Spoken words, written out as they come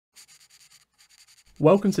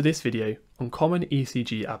Welcome to this video on common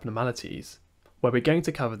ECG abnormalities, where we're going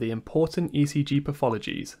to cover the important ECG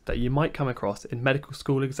pathologies that you might come across in medical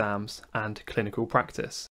school exams and clinical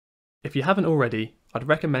practice. If you haven't already, I'd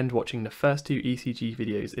recommend watching the first two ECG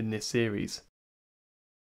videos in this series.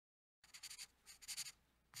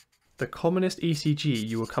 The commonest ECG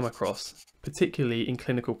you will come across, particularly in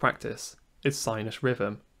clinical practice, is sinus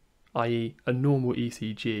rhythm, i.e. a normal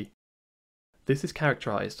ECG. This is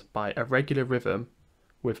characterised by a regular rhythm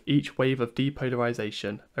with each wave of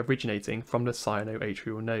depolarization originating from the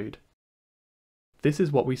sinoatrial node. This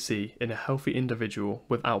is what we see in a healthy individual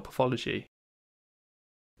without pathology.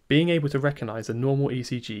 Being able to recognise a normal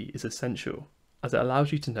ECG is essential, as it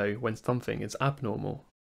allows you to know when something is abnormal.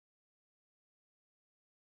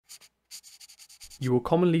 You will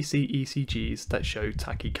commonly see ECGs that show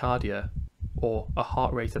tachycardia, or a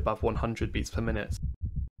heart rate above 100 beats per minute.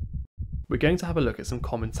 We're going to have a look at some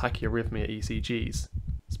common tachyarrhythmia ECGs,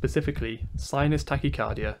 specifically sinus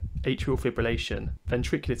tachycardia, atrial fibrillation,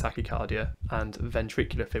 ventricular tachycardia, and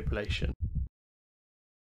ventricular fibrillation.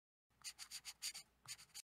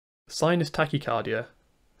 Sinus tachycardia,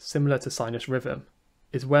 similar to sinus rhythm,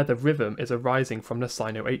 is where the rhythm is arising from the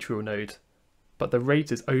sinoatrial node, but the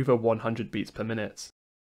rate is over 100 beats per minute.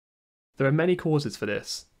 There are many causes for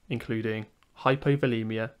this, including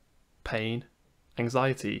hypocalcaemia, pain,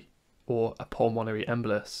 anxiety, or a pulmonary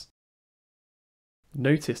embolus.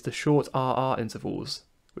 Notice the short RR intervals,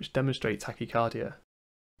 which demonstrate tachycardia.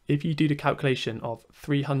 If you do the calculation of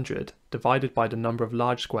 300 divided by the number of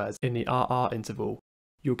large squares in the RR interval,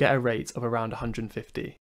 you'll get a rate of around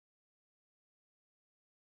 150.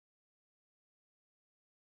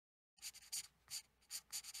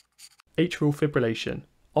 Atrial fibrillation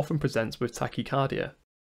often presents with tachycardia.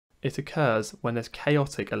 It occurs when there's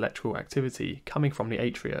chaotic electrical activity coming from the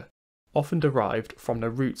atria, often derived from the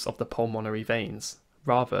roots of the pulmonary veins,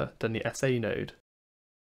 rather than the SA node.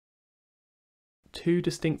 Two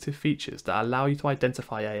distinctive features that allow you to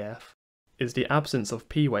identify AF is the absence of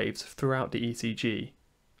P waves throughout the ECG,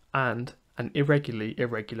 and an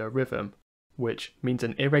irregular rhythm, which means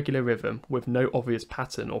an irregular rhythm with no obvious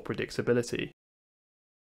pattern or predictability.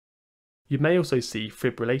 You may also see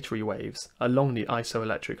fibrillatory waves along the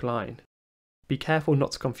isoelectric line. Be careful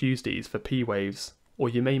not to confuse these for P waves, or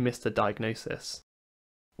you may miss the diagnosis.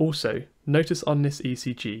 Also, notice on this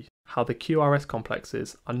ECG how the QRS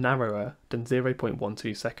complexes are narrower than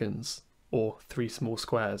 0.12 seconds, or 3 small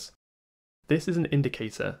squares. This is an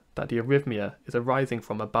indicator that the arrhythmia is arising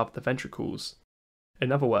from above the ventricles.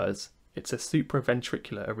 In other words, it's a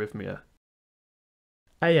supraventricular arrhythmia.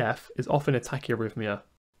 AF is often a tachyarrhythmia,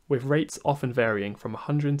 with rates often varying from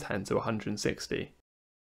 110 to 160.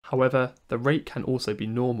 However, the rate can also be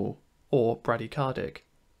normal, or bradycardic.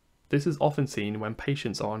 This is often seen when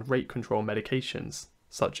patients are on rate control medications,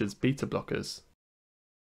 such as beta blockers.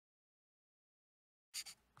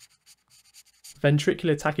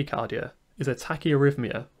 Ventricular tachycardia is a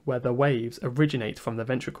tachyarrhythmia where the waves originate from the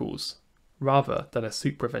ventricles, rather than a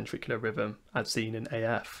supraventricular rhythm as seen in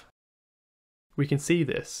AF. We can see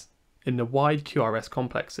this in the wide QRS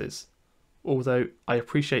complexes, although I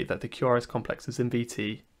appreciate that the QRS complexes in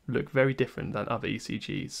VT look very different than other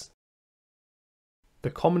ECGs. The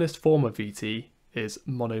commonest form of VT is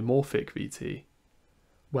monomorphic VT,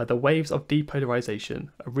 where the waves of depolarization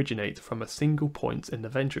originate from a single point in the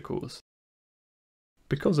ventricles.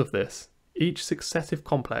 Because of this, each successive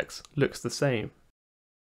complex looks the same.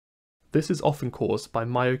 This is often caused by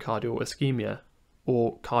myocardial ischemia,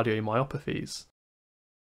 or cardiomyopathies.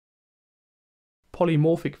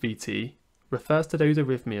 Polymorphic VT refers to those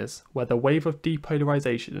arrhythmias where the wave of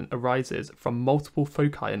depolarization arises from multiple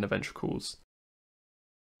foci in the ventricles.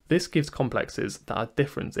 This gives complexes that are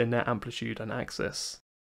different in their amplitude and axis.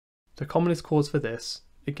 The commonest cause for this,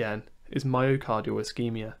 again, is myocardial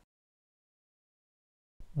ischemia.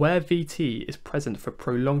 Where VT is present for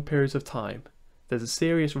prolonged periods of time, there's a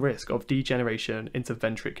serious risk of degeneration into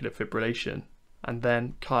ventricular fibrillation, and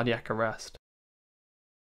then cardiac arrest.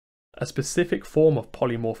 A specific form of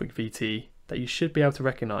polymorphic VT that you should be able to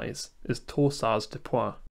recognise is torsades de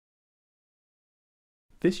pointes.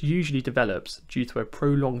 This usually develops due to a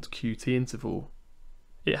prolonged QT interval.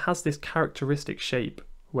 It has this characteristic shape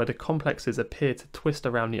where the complexes appear to twist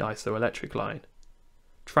around the isoelectric line.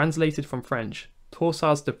 Translated from French,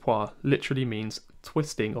 torsades de pointes literally means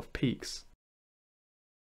twisting of peaks.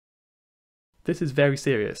 This is very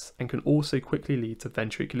serious and can also quickly lead to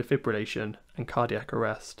ventricular fibrillation and cardiac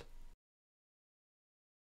arrest.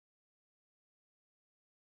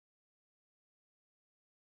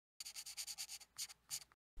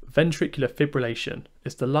 Ventricular fibrillation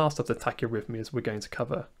is the last of the tachyarrhythmias we're going to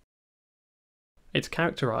cover. It's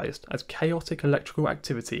characterised as chaotic electrical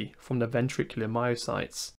activity from the ventricular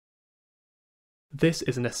myocytes. This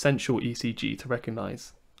is an essential ECG to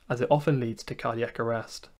recognise, as it often leads to cardiac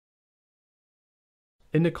arrest.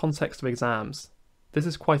 In the context of exams, this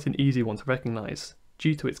is quite an easy one to recognise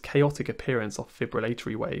due to its chaotic appearance of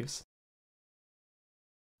fibrillatory waves.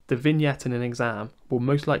 The vignette in an exam will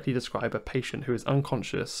most likely describe a patient who is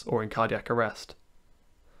unconscious or in cardiac arrest.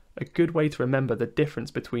 A good way to remember the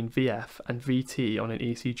difference between VF and VT on an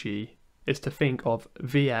ECG is to think of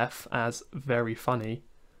VF as very funny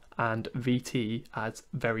and VT as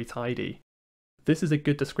very tidy. This is a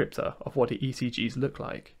good descriptor of what the ECGs look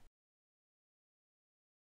like.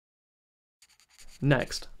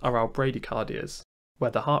 Next are our bradycardias,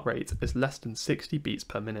 where the heart rate is less than 60 beats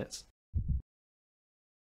per minute.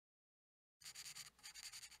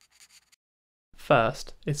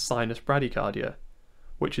 First is sinus bradycardia,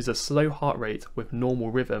 which is a slow heart rate with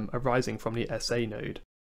normal rhythm arising from the SA node.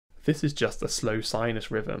 This is just a slow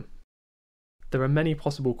sinus rhythm. There are many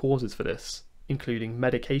possible causes for this, including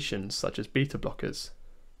medications such as beta blockers,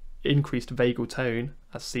 increased vagal tone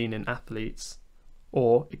as seen in athletes,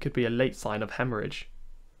 or it could be a late sign of hemorrhage.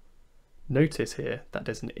 Notice here that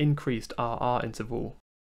there's an increased RR interval.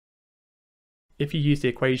 If you use the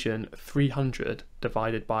equation 300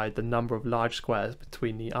 divided by the number of large squares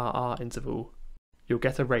between the RR interval, you'll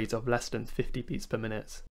get a rate of less than 50 beats per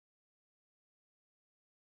minute.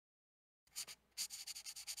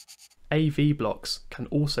 AV blocks can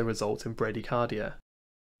also result in bradycardia.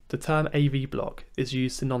 The term AV block is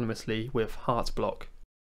used synonymously with heart block.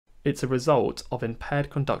 It's a result of impaired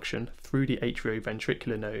conduction through the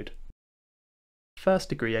atrioventricular node. First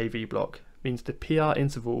degree AV block means the PR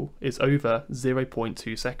interval is over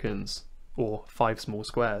 0.2 seconds, or 5 small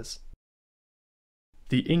squares.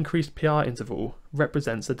 The increased PR interval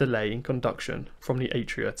represents a delay in conduction from the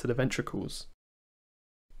atria to the ventricles.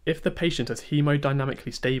 If the patient is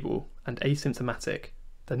hemodynamically stable and asymptomatic,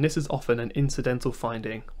 then this is often an incidental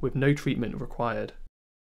finding with no treatment required.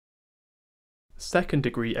 Second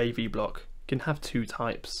degree AV block can have two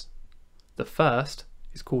types. The first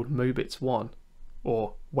is called Mobitz 1,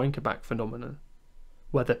 or Wenckebach phenomenon,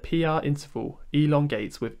 where the PR interval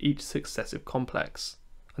elongates with each successive complex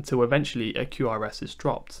until eventually a QRS is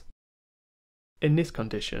dropped. In this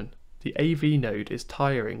condition, the AV node is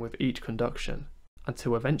tiring with each conduction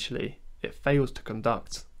until eventually it fails to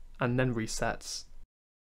conduct and then resets.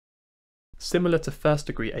 Similar to first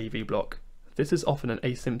degree AV block, this is often an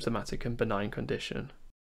asymptomatic and benign condition.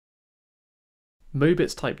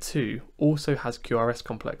 Mobitz type 2 also has QRS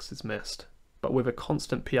complexes missed, but with a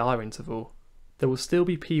constant PR interval. There will still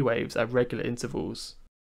be P waves at regular intervals.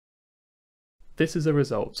 This is a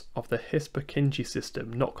result of the His-Purkinje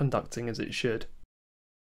system not conducting as it should.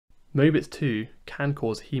 Mobitz 2 can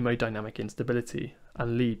cause hemodynamic instability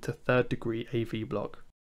and lead to third degree AV block.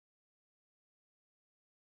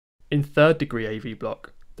 In third degree AV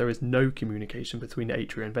block, there is no communication between the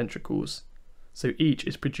atria and ventricles, so each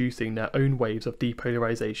is producing their own waves of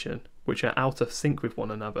depolarization which are out of sync with one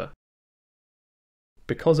another.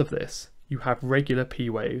 Because of this, you have regular P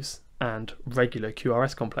waves and regular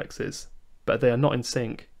QRS complexes, but they are not in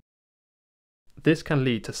sync. This can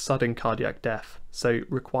lead to sudden cardiac death, so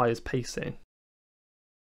requires pacing.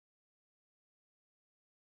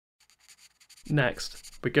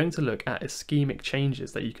 Next, we're going to look at ischemic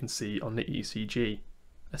changes that you can see on the ECG,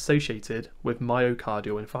 associated with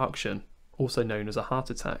myocardial infarction, also known as a heart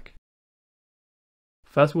attack.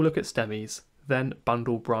 First we'll look at STEMIs, then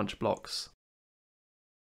bundle branch blocks.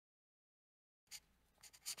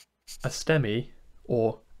 A STEMI,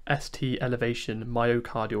 or ST elevation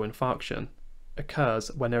myocardial infarction,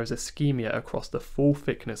 occurs when there is ischemia across the full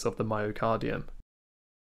thickness of the myocardium.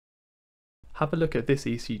 Have a look at this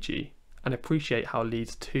ECG and appreciate how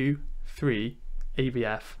leads 2, 3,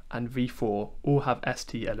 AVF and V4 all have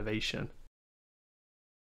ST elevation.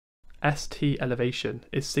 ST elevation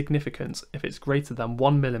is significant if it's greater than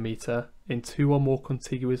 1 mm in 2 or more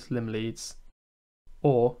contiguous limb leads,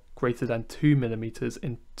 or greater than 2 mm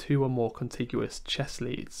in 2 or more contiguous chest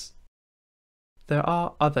leads. There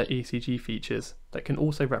are other ECG features that can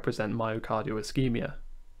also represent myocardial ischemia,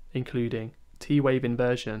 including T-wave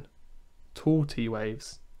inversion, tall T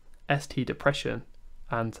waves, ST depression,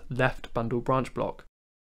 and left bundle branch block.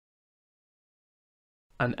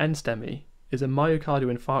 An NSTEMI is a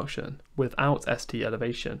myocardial infarction without ST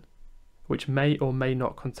elevation, which may or may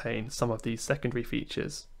not contain some of these secondary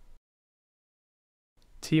features.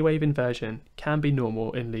 T-wave inversion can be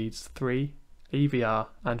normal in leads 3, AVR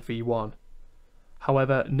and V1.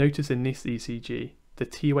 However, notice in this ECG the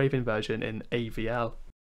T-wave inversion in AVL.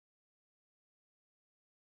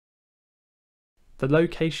 The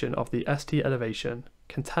location of the ST elevation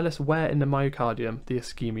can tell us where in the myocardium the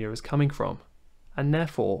ischemia is coming from, and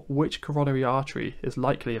therefore which coronary artery is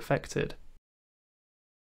likely affected.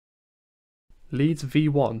 Leads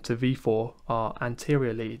V1 to V4 are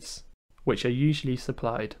anterior leads, which are usually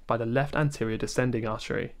supplied by the left anterior descending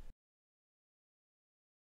artery.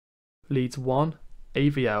 Leads 1,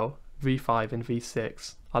 AVL, V5 and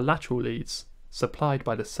V6 are lateral leads, supplied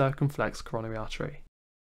by the circumflex coronary artery.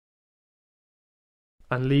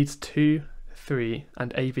 And leads 2, 3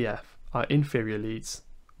 and AVF are inferior leads,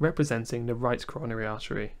 representing the right coronary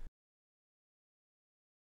artery.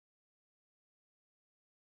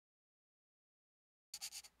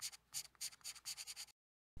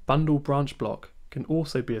 Bundle branch block can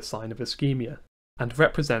also be a sign of ischemia and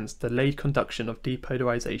represents delayed conduction of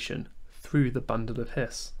depolarization through the bundle of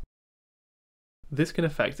His. This can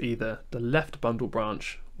affect either the left bundle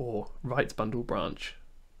branch or right bundle branch.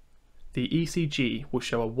 The ECG will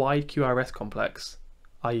show a wide QRS complex,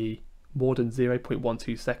 i.e. more than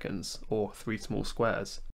 0.12 seconds or 3 small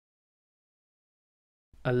squares.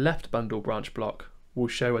 A left bundle branch block will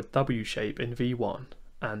show a W shape in V1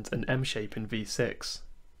 and an M shape in V6,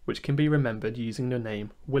 which can be remembered using the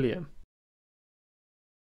name William.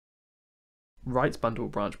 Right bundle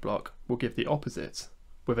branch block will give the opposite,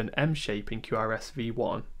 with an M shape in QRS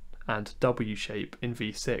V1 and W shape in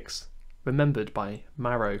V6, remembered by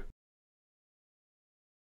Marrow.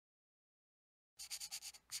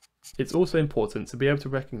 It's also important to be able to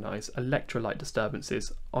recognise electrolyte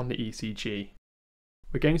disturbances on the ECG.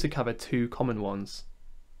 We're going to cover two common ones: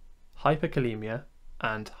 hyperkalaemia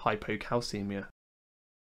and hypocalcaemia.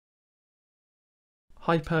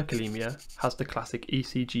 Hyperkalaemia has the classic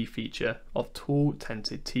ECG feature of tall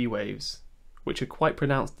tented T waves, which are quite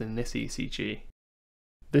pronounced in this ECG.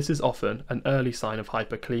 This is often an early sign of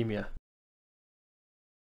hyperkalaemia.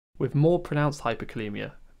 With more pronounced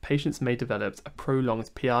hyperkalaemia, patients may develop a prolonged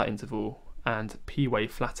PR interval and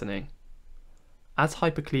P-wave flattening. As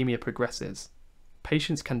hyperkalaemia progresses,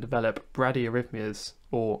 patients can develop bradyarrhythmias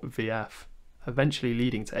or VF, eventually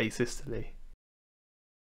leading to asystole.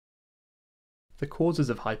 The causes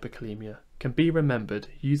of hyperkalaemia can be remembered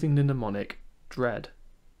using the mnemonic DREAD,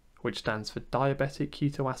 which stands for diabetic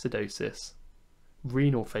ketoacidosis,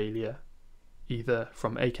 renal failure, either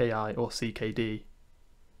from AKI or CKD,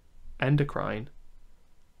 endocrine,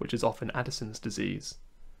 which is often Addison's disease,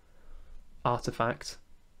 artifact,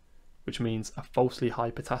 which means a falsely high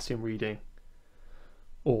potassium reading,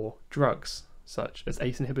 or drugs such as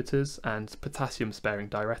ACE inhibitors and potassium-sparing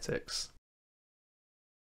diuretics.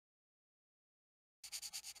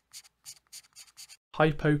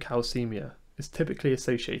 Hypocalcaemia is typically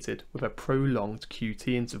associated with a prolonged QT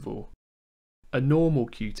interval. A normal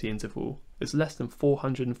QT interval is less than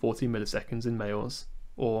 440 milliseconds in males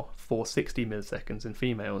or 460 milliseconds in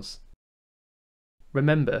females.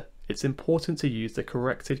 Remember, it's important to use the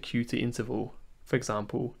corrected QT interval, for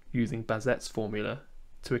example using Bazet's formula,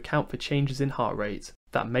 to account for changes in heart rate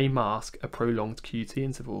that may mask a prolonged QT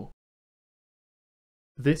interval.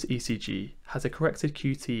 This ECG has a corrected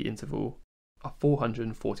QT interval of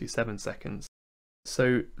 447 seconds,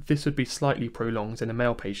 so this would be slightly prolonged in a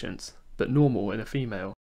male patient, but normal in a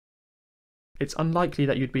female. It's unlikely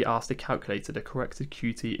that you'd be asked to calculate the corrected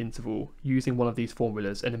QT interval using one of these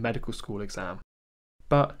formulas in a medical school exam,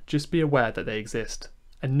 but just be aware that they exist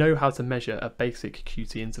and know how to measure a basic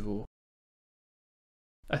QT interval.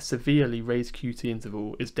 A severely raised QT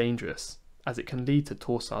interval is dangerous, as it can lead to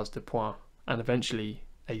torsades de pointes and eventually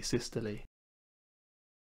asystole.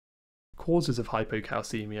 Causes of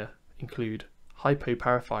hypocalcaemia include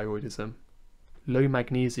hypoparathyroidism, low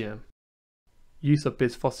magnesium, use of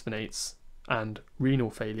bisphosphonates, and renal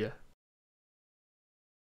failure.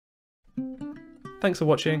 Thanks for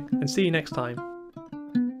watching, and see you next time.